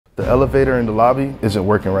The elevator in the lobby isn't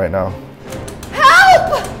working right now.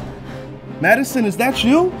 Help! Madison, is that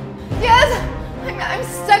you? Yes, I'm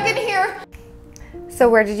stuck in here. So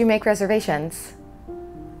where did you make reservations?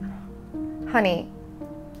 Honey,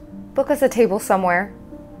 book us a table somewhere.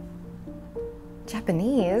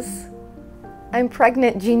 Japanese? I'm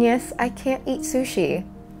pregnant, genius. I can't eat sushi.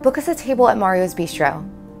 Book us a table at Mario's Bistro.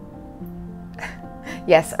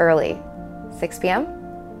 Yes, early. 6 p.m.?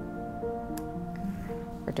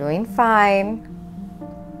 We're doing fine.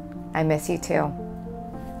 I miss you too.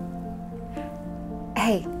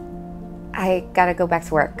 Hey, I gotta go back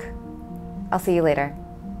to work. I'll see you later.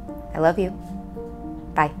 I love you.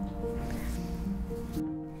 Bye.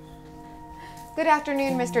 Good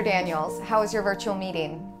afternoon, Mr. Daniels. How was your virtual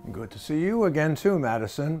meeting? Good to see you again too,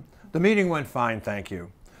 Madison. The meeting went fine, thank you.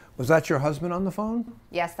 Was that your husband on the phone?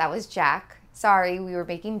 Yes, that was Jack. Sorry, we were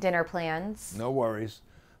making dinner plans. No worries.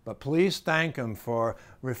 But please thank him for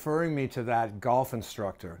referring me to that golf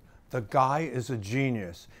instructor. The guy is a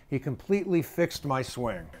genius. He completely fixed my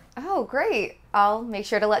swing. Oh, great. I'll make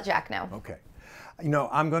sure to let Jack know. Okay. You know,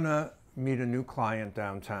 I'm going to meet a new client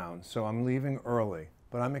downtown, so I'm leaving early.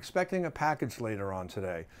 But I'm expecting a package later on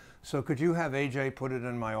today. So could you have AJ put it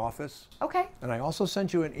in my office? Okay. And I also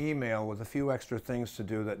sent you an email with a few extra things to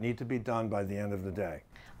do that need to be done by the end of the day.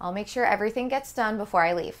 I'll make sure everything gets done before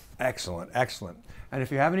I leave. Excellent, excellent. And if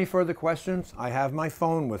you have any further questions, I have my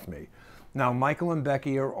phone with me. Now, Michael and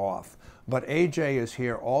Becky are off, but AJ is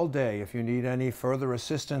here all day if you need any further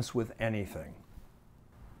assistance with anything.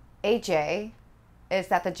 AJ, is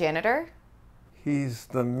that the janitor? He's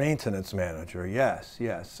the maintenance manager, yes.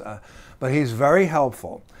 But he's very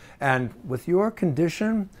helpful. And with your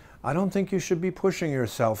condition, I don't think you should be pushing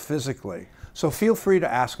yourself physically. So feel free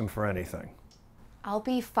to ask him for anything. I'll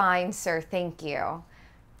be fine, sir. Thank you.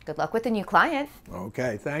 Good luck with the new client.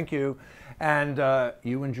 Okay, thank you. And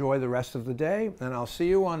you enjoy the rest of the day, and I'll see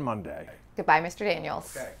you on Monday. Goodbye, Mr.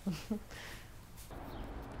 Daniels. Okay.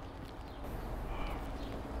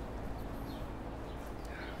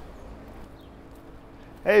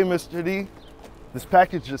 Hey, Mr. D. This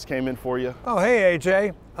package just came in for you. Oh, hey,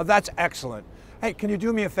 AJ. That's excellent. Hey, can you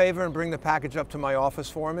do me a favor and bring the package up to my office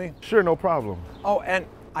for me? Sure, no problem. Oh, and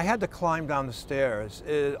I had to climb down the stairs.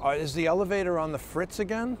 Is the elevator on the fritz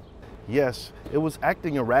again? Yes, it was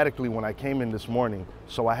acting erratically when I came in this morning,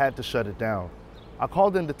 so I had to shut it down. I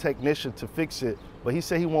called in the technician to fix it, but he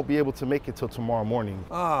said he won't be able to make it till tomorrow morning.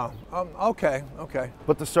 Okay.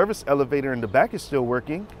 But the service elevator in the back is still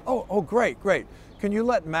working. Oh, great. Can you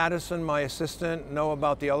let Madison, my assistant, know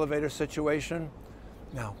about the elevator situation?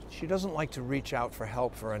 Now, she doesn't like to reach out for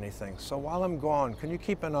help for anything, so while I'm gone, can you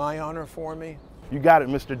keep an eye on her for me? You got it,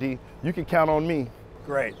 Mr. D. You can count on me.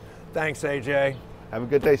 Great. Thanks, AJ. Have a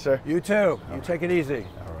good day, sir. You too. You take it easy.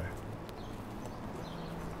 All right.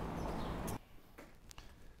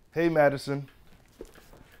 Hey, Madison.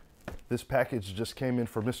 This package just came in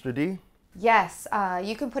for Mr. D. Yes,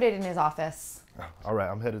 you can put it in his office. All right,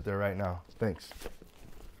 I'm headed there right now. Thanks.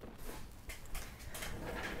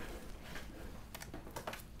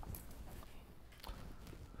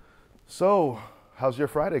 So, how's your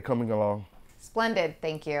Friday coming along? Splendid,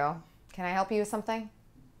 thank you. Can I help you with something?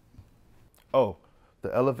 Oh,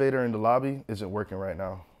 the elevator in the lobby isn't working right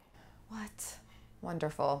now. What?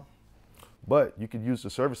 Wonderful. But you could use the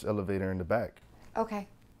service elevator in the back. Okay.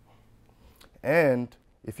 And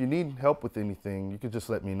if you need help with anything, you could just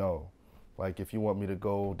let me know. Like if you want me to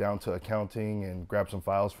go down to accounting and grab some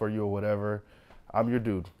files for you or whatever, I'm your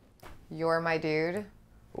dude. You're my dude?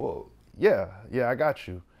 Well, yeah, I got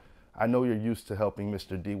you. I know you're used to helping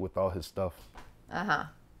Mr. D with all his stuff. Uh-huh.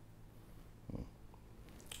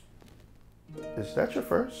 Is that your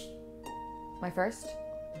first? My first?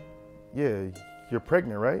 Yeah, you're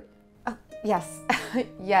pregnant, right? Oh, yes.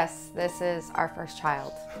 Yes, this is our first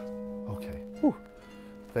child. Okay. Whew.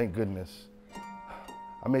 Thank goodness.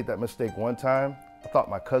 I made that mistake one time. I thought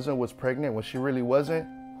my cousin was pregnant when she really wasn't.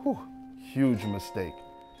 Whew. Huge mistake.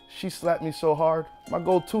 She slapped me so hard, my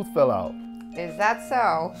gold tooth fell out. Is that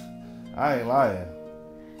so? I ain't lying.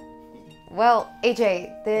 Well,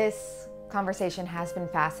 AJ, this conversation has been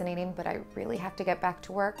fascinating, but I really have to get back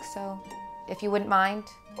to work, so if you wouldn't mind.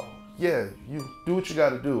 Oh, yeah, you do what you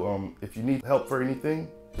gotta do. If you need help for anything,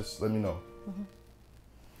 just let me know. Mm-hmm.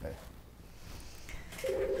 Hey.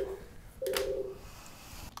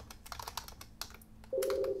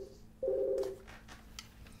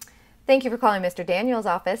 Thank you for calling Mr. Daniels'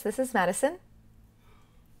 office. This is Madison.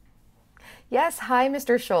 Yes, hi,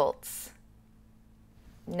 Mr. Schultz.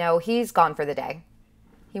 No, he's gone for the day.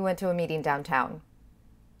 He went to a meeting downtown.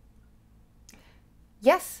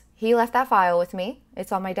 Yes, he left that file with me.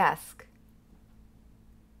 It's on my desk.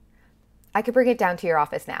 I could bring it down to your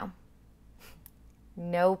office now.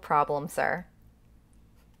 No problem, sir.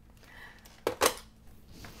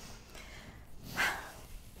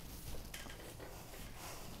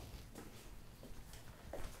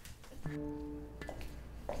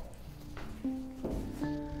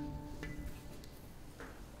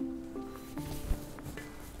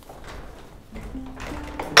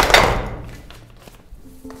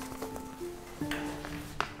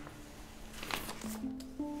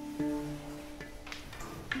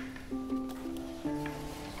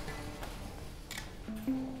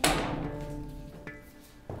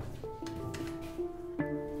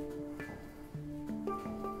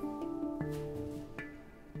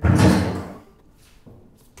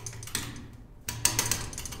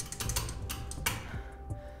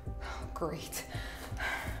 Great.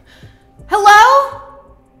 Hello?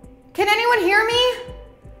 Can anyone hear me?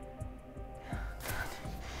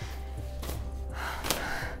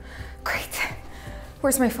 Great.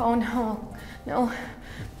 Where's my phone? Oh, no.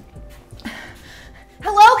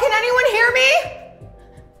 Hello? Can anyone hear me?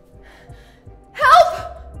 Help!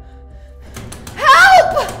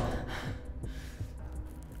 Help!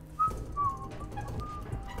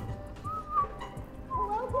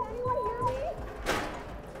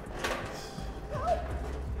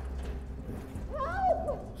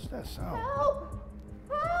 What's that sound? Help!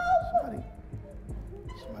 Help!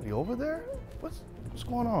 Somebody over there? What's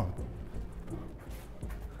going on?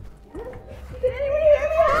 Can anyone hear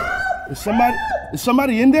me? Help! Is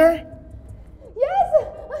somebody in there? Yes!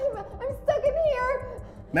 I'm stuck in here!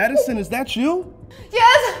 Madison, is that you?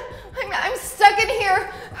 Yes! I'm stuck in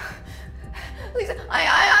here! Lisa,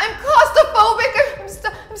 I'm claustrophobic!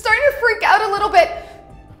 I'm starting to freak out a little bit!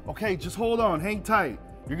 Okay, just hold on, hang tight.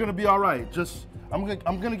 You're gonna be all right. I'm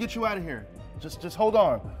gonna get you out of here. Just hold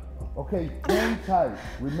on. Okay, hang tight.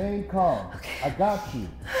 Remain calm. Okay. I got you.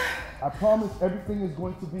 I promise everything is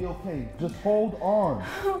going to be okay. Just hold on.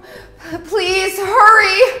 Please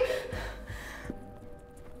hurry.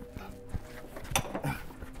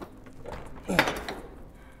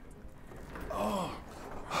 Oh.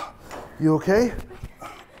 You okay?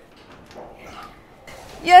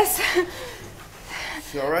 Yes.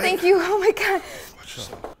 You all right? Thank you. Oh my God. Watch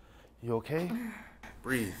yourself. You okay?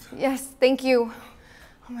 Breathe. Yes, thank you.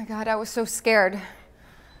 Oh my God, I was so scared.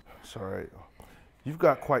 It's all right. You've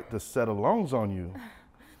got quite the set of lungs on you.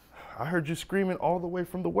 I heard you screaming all the way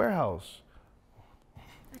from the warehouse.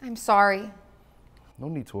 I'm sorry. No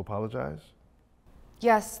need to apologize.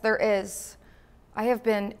 Yes, there is. I have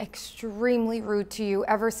been extremely rude to you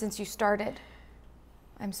ever since you started.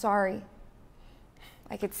 I'm sorry.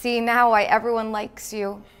 I could see now why everyone likes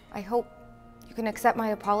you. I hope you can accept my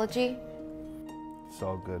apology. It's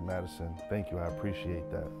all good, Madison. Thank you, I appreciate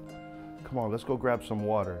that. Come on, let's go grab some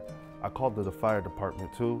water. I called the fire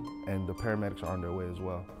department too, and the paramedics are on their way as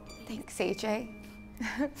well. Thanks, AJ.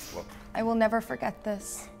 I will never forget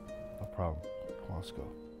this. No problem. Come on, let's go.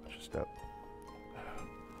 Watch your step.